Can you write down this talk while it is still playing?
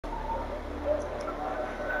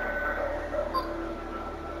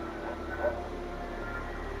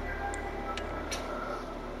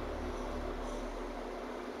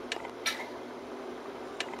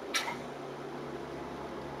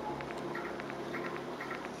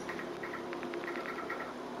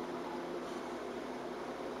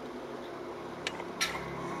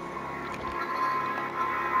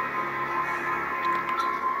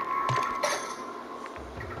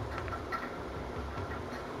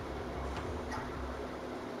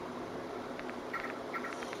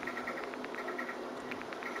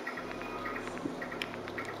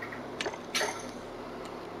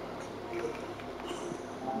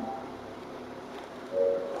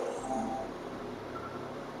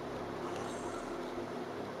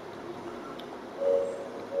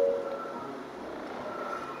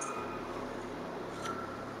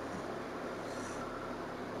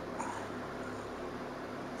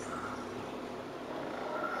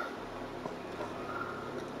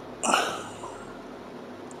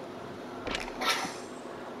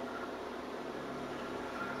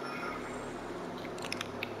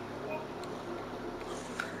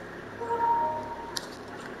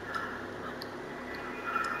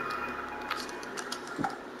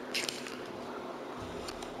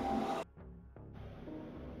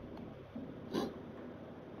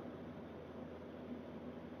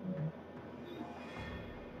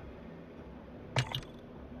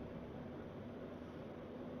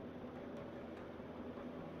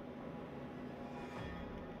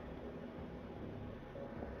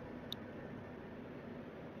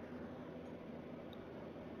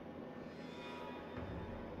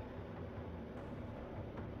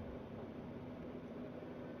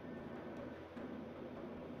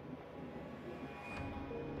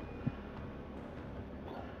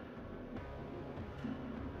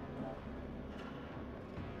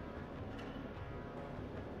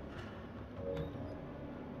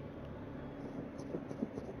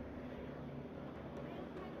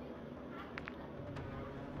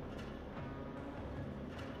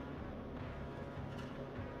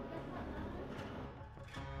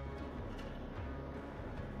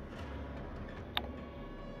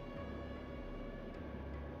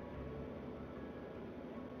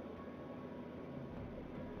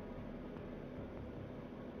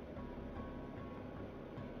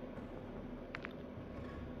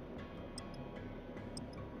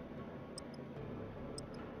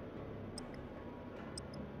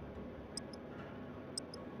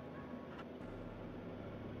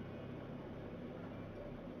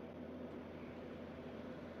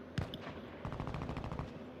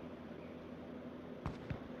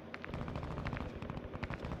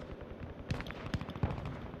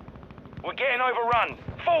We're getting overrun.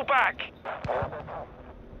 Fall back!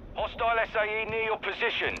 Hostile SAE near your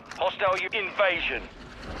position. Hostile invasion.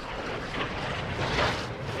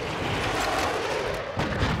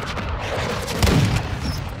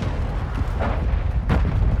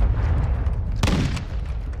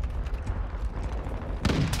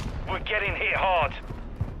 We're getting hit hard.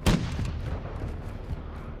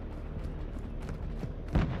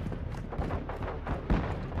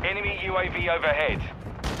 Enemy UAV overhead.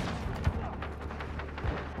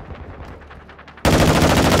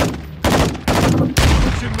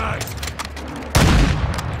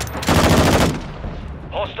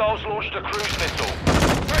 Hostiles launched a cruise missile.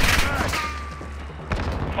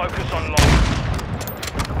 Focus on long.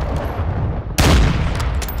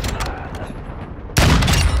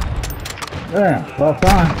 Yeah, well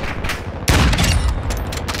done.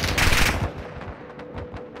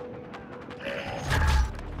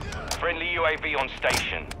 Friendly UAV on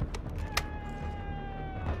station.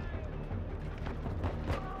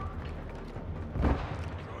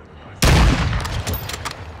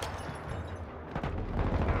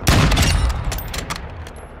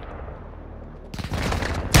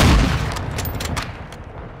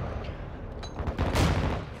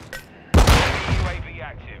 UAV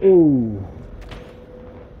active. Ooh.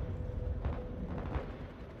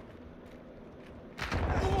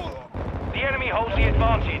 The enemy holds the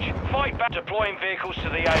advantage. Fight back. Deploying vehicles to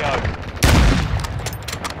the AO.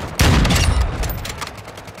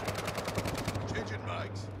 Changing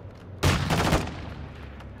mags.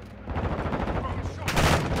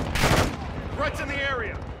 Threats in the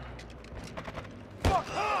area.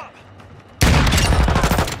 Blast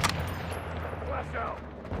out.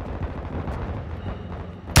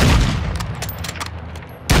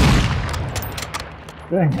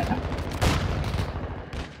 Dang it.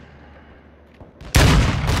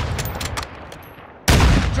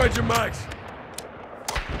 Changing mags.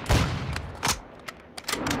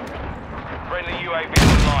 Friendly UAV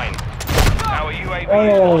online. Our UAV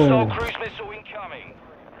is Oh. hostile cruise missile incoming.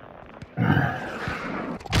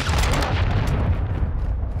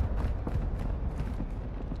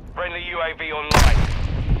 Friendly UAV online.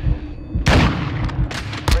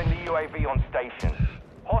 Friendly UAV on station.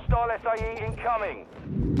 Hostile SAE incoming.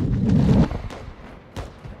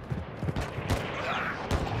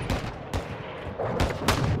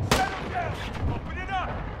 Open it up.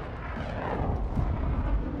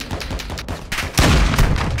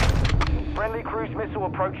 Friendly cruise missile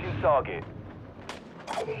approaching target.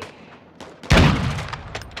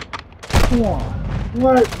 Come on.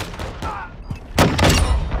 What?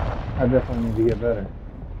 I definitely need to get better.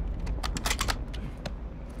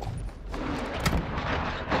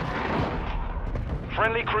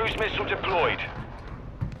 Friendly cruise missile deployed.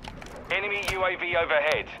 Enemy UAV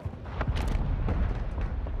overhead.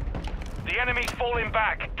 The enemy's falling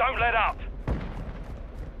back. Don't let up.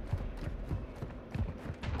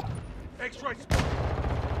 X-ray.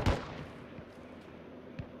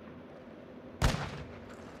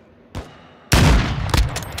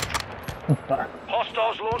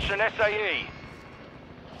 Hostiles launched an SAE.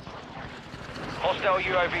 Hostile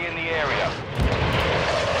UAV in the area.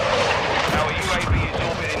 Our UAV is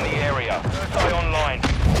orbiting the area. Stay online.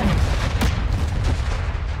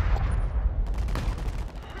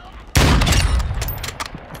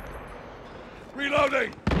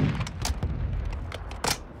 Reloading.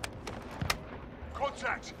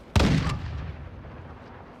 Contact.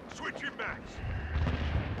 Switching mags.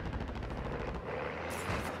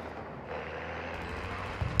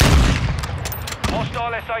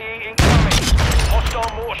 Hostile SAE incoming.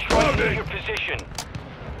 Hostile mortar strike near your position.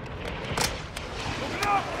 Open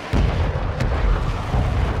up.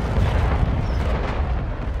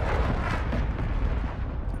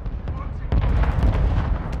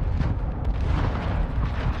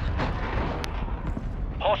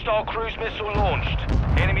 Hostile cruise missile launched.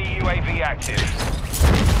 Enemy UAV active.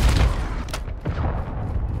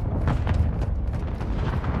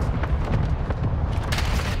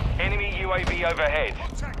 Enemy UAV overhead.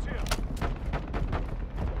 Contact here.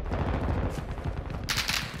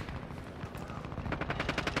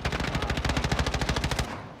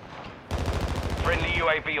 Friendly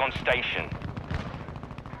UAV on station.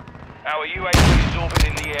 Our UAV is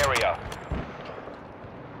orbiting the area.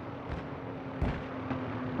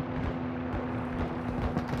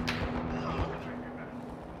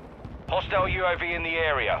 Hostile UAV in the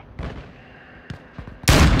area.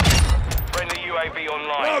 Friendly UAV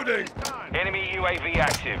online. Loading. Enemy UAV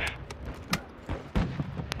active.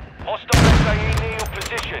 Hostile SAE near your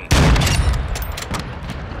position.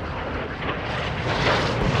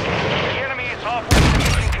 The enemy is halfway to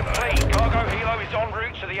mission complete. Cargo helo is en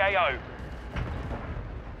route to the the AO.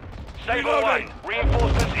 Sable Reloading. 1,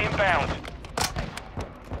 reinforcements inbound.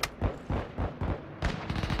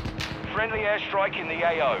 Friendly airstrike in the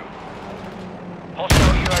AO.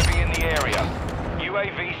 Hostile UAV in the area.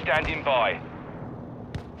 UAV standing by.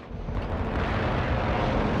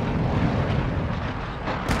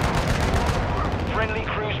 Friendly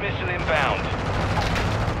cruise missile inbound.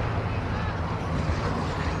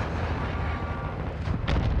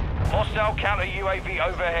 Hostile counter UAV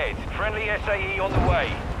overhead. Friendly SAE on the way.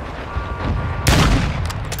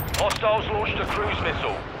 Hostiles launched a cruise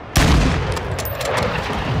missile.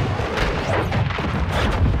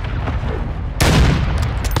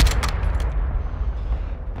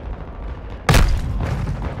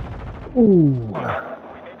 Ooh.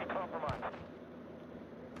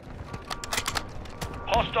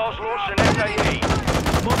 Hostiles launched an SAE.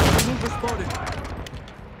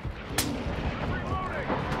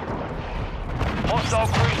 Hostile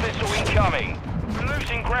cruise missile incoming.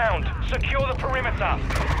 Losing ground. Secure the perimeter.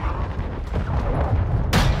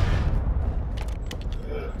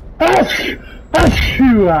 Achoo!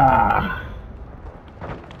 Achoo! Ah.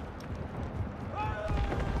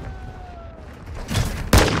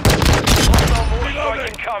 Hostile mortar strike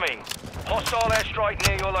incoming. Hostile airstrike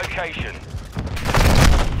near your location.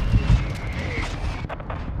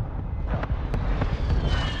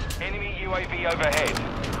 Enemy UAV overhead.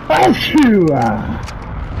 Achoo! Ah.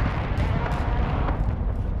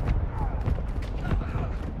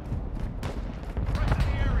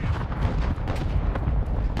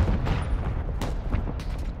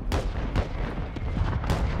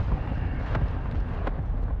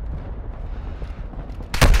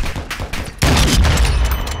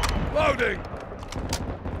 Loading.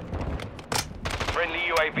 Friendly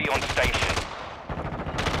UAV on station.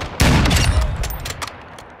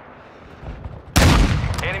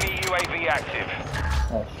 Enemy UAV active.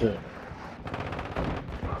 Oh shit.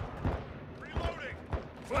 Reloading.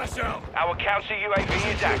 Flash out. Our counter UAV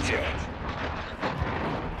is active.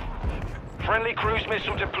 Friendly cruise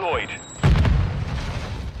missile deployed.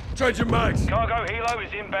 Changing mags. Cargo helo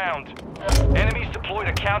is inbound. Enemies deployed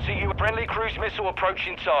a counter friendly cruise missile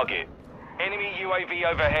approaching target. Enemy UAV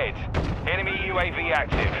overhead. Enemy UAV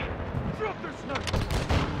active. Drop this sniper.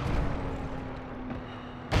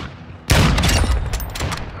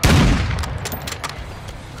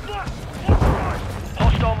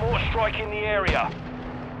 Hostile mortar strike in the area.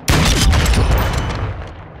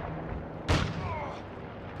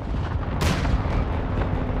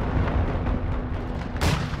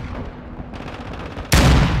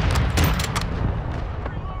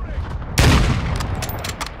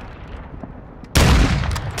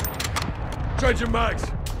 Changing mags.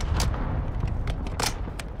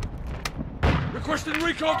 Requesting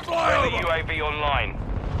recon Friendly flyover. UAV online.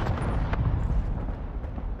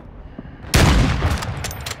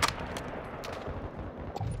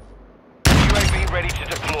 UAV ready to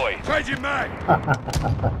deploy. Changing mag.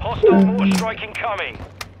 Hostile mortar strike incoming.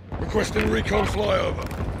 Requesting recon flyover.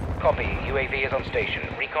 Copy. UAV is on station.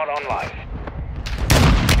 Recon online.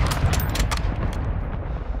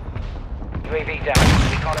 UAV down.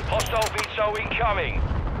 Recon at Hostile VTOL incoming.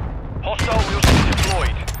 Hostile Wilson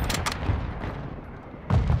deployed.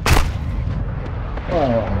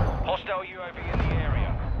 Oh. Hostile UAV in the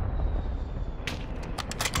area.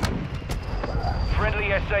 Friendly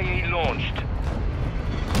SAE launched.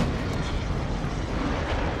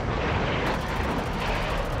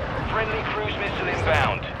 Friendly cruise missile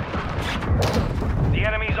inbound. The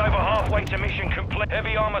enemy's over halfway to mission complete.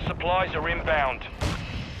 Heavy armor supplies are inbound.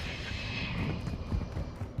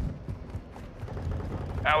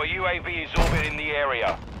 Our UAV is orbiting the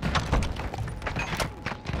area.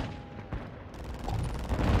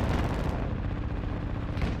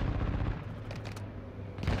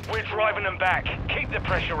 We're driving them back. Keep the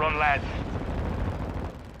pressure on, lads.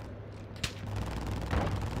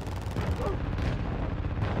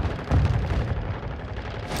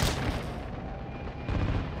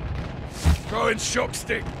 Throwing shock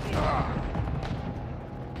stick.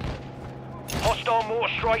 Hostile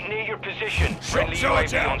mortar strike near your position. Friendly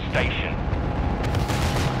charge UAV out. on station.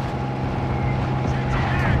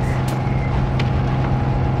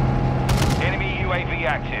 Enemy UAV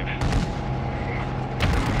active.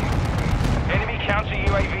 Enemy counter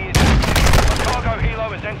UAV is active. A cargo helo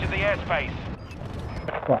has entered the airspace.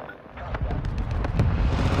 Fuck.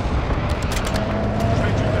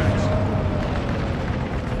 Changing mags.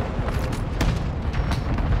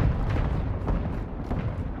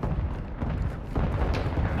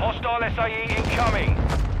 Hostile SAE incoming.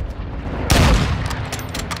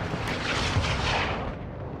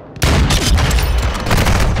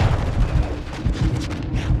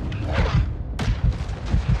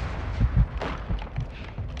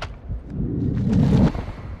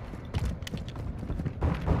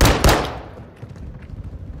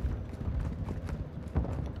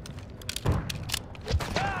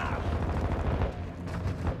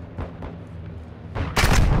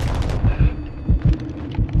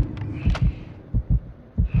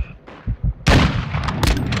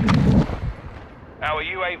 Our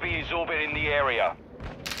UAV is orbiting the area.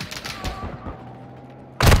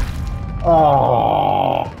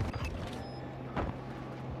 Oh.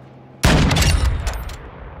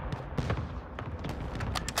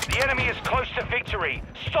 The enemy is close to victory.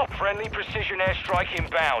 Stop friendly precision airstrike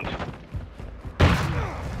inbound.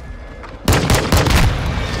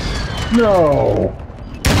 No.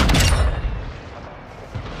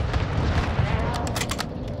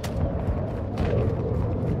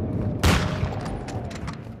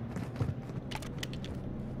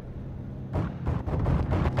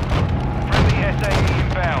 Friendly SAE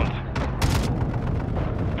inbound.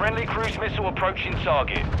 Friendly cruise missile approaching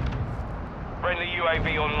target. Friendly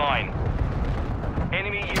UAV online.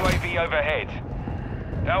 Enemy UAV overhead.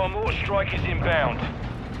 Our mortar strike is inbound.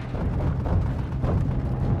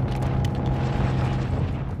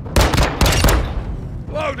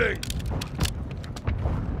 Loading!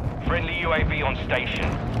 Friendly UAV on station.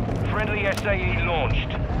 Friendly SAE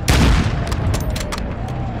launched.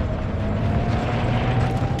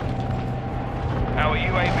 Our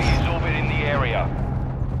UAV is orbiting the area.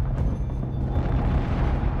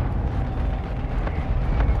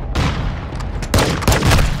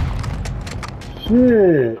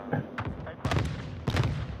 Shit.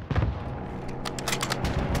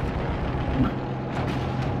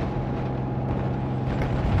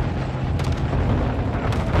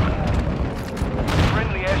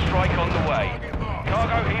 Friendly airstrike on the way.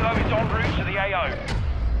 Cargo helo is en route to the AO.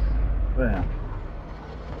 Damn.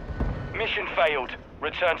 Mission failed.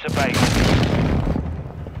 Return to base.